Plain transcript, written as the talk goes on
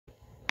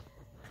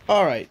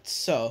Alright,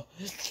 so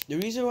the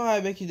reason why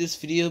I'm making this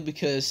video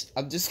because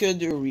I'm just gonna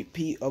do a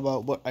repeat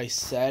about what I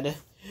said.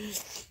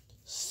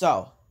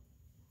 So,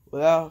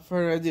 without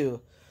further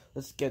ado,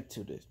 let's get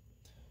to this.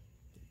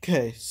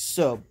 Okay,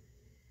 so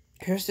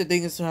here's the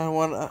thing: is I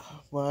want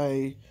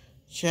my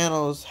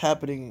channel is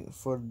happening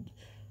for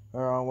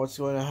what's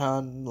going to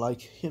happen,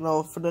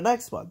 for the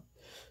next month.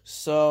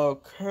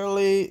 So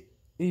currently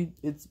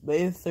it's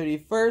May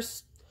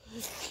 31st,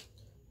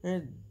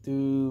 and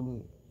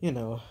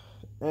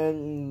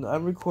and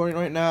I'm recording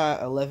right now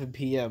at 11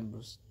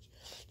 p.m.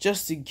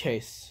 just in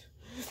case.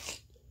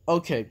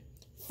 Okay,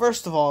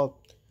 first of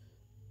all,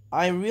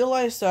 I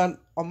realized that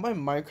on my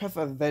Minecraft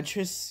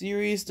Adventures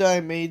series that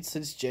I made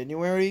since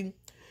January,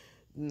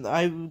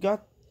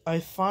 I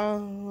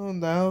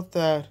found out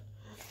that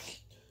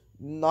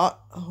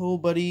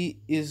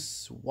nobody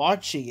is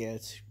watching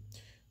it.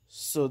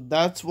 So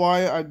that's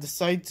why I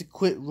decided to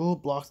quit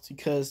Roblox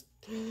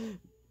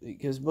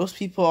because most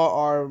people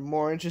are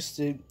more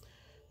interested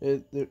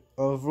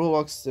of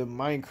Roblox than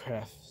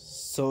Minecraft.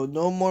 So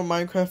no more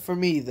Minecraft for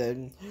me,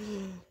 then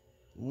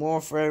more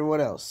for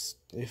everyone else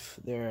if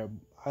they're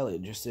highly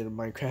interested in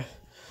Minecraft.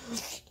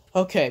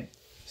 Okay,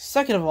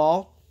 second of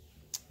all,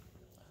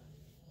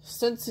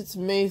 since it's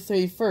May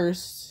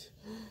 31st,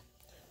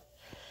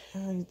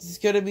 it's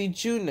gonna be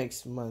June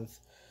next month.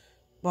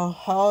 But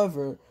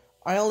however,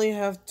 I only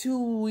have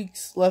 2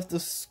 weeks left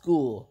of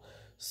school,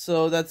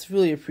 so that's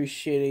really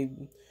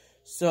appreciated.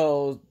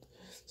 So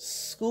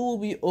school will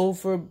be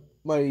over.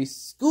 My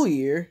school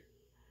year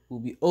will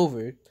be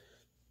over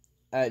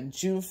at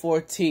June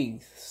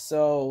 14th.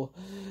 So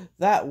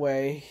that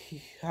way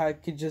I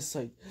could just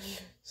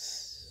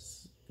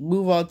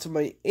move on to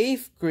my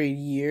 8th grade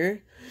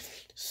year.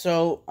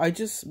 So I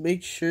just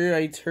make sure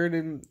I turn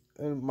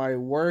in my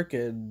work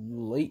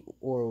and late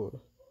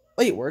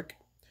work,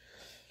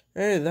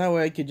 and that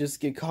way I could just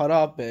get caught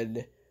up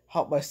and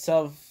help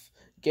myself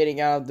getting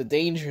out of the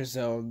danger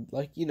zone,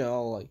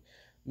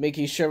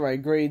 making sure my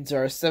grades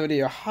are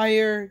 70 or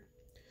higher,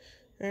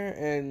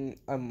 and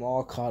I'm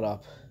all caught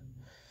up.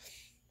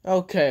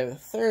 Okay,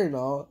 third and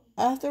all,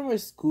 after my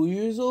school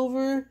year is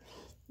over,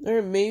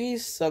 or maybe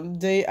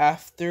someday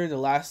after the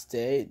last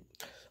day,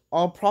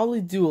 I'll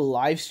probably do a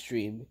live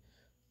stream.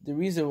 The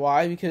reason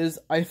why, because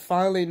I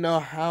finally know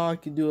how I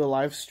can do a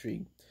live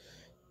stream.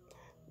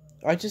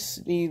 I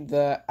just need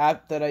the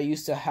app that I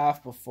used to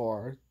have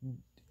before.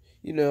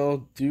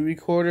 Do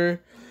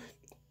Recorder.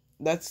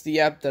 That's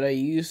the app that I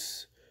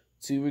used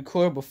to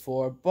record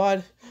before.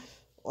 But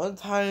one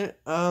time,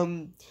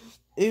 I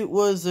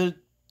realized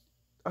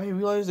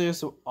there's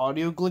some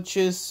audio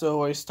glitches,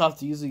 so I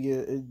stopped using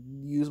it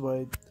and used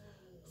my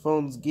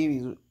phone's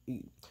gaming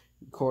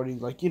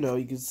recording.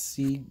 You can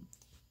see,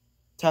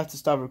 tap to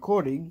stop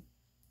recording.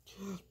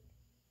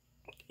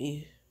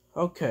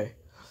 Okay,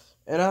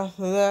 and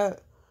after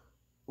that,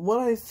 what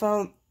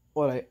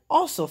I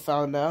also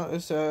found out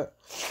is that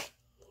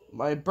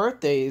my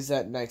birthday is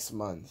that next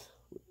month.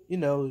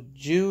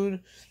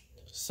 June.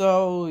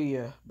 So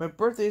yeah, my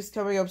birthday is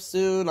coming up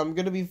soon. I'm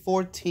gonna be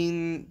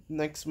 14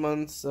 next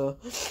month, so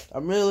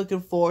I'm really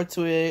looking forward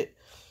to it.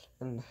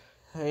 And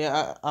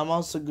yeah, I'm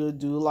also gonna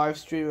do a live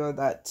stream on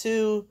that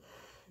too,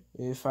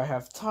 if I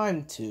have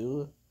time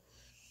to.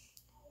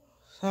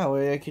 That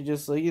way I can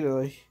just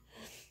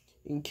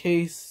in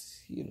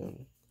case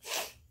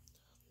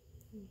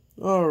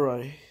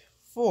Alright,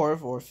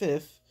 fourth or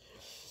fifth.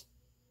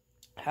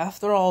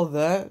 After all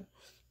that,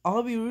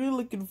 I'll be really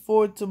looking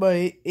forward to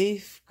my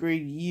 8th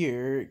grade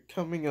year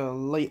coming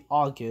in late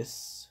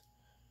August.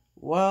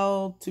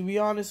 Well, to be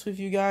honest with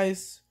you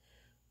guys,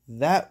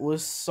 that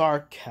was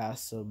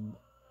sarcasm.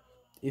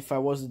 If I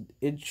wasn't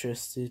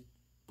interested,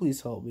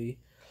 please help me.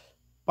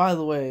 By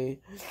the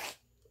way,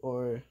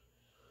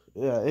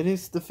 it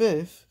is the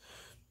 5th.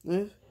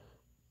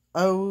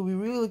 I will be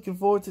really looking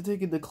forward to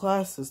taking the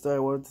classes that I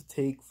wanted to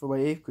take for my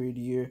 8th grade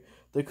year,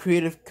 the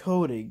creative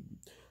coding.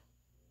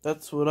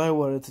 That's what I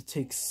wanted to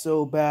take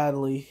so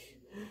badly.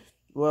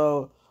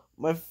 Well,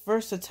 my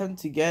first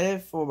attempt to get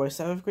it for my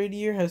 7th grade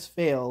year has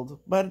failed,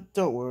 but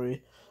don't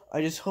worry.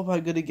 I just hope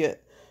I'm gonna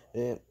get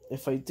it.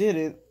 If I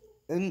didn't,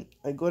 then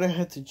I'm gonna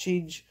have to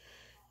change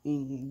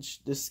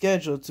the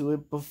schedule to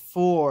it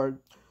before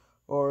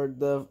or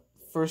the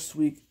first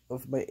week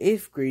of my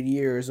 8th grade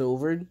year is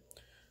over.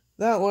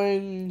 That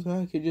way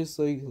I could just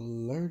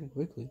learn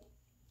quickly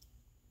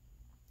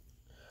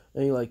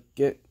and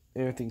get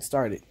everything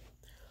started.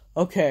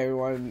 Okay,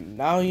 everyone,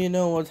 now you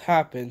know what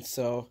happened,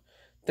 so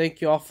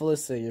thank you all for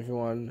listening,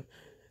 everyone,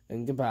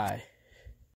 and goodbye.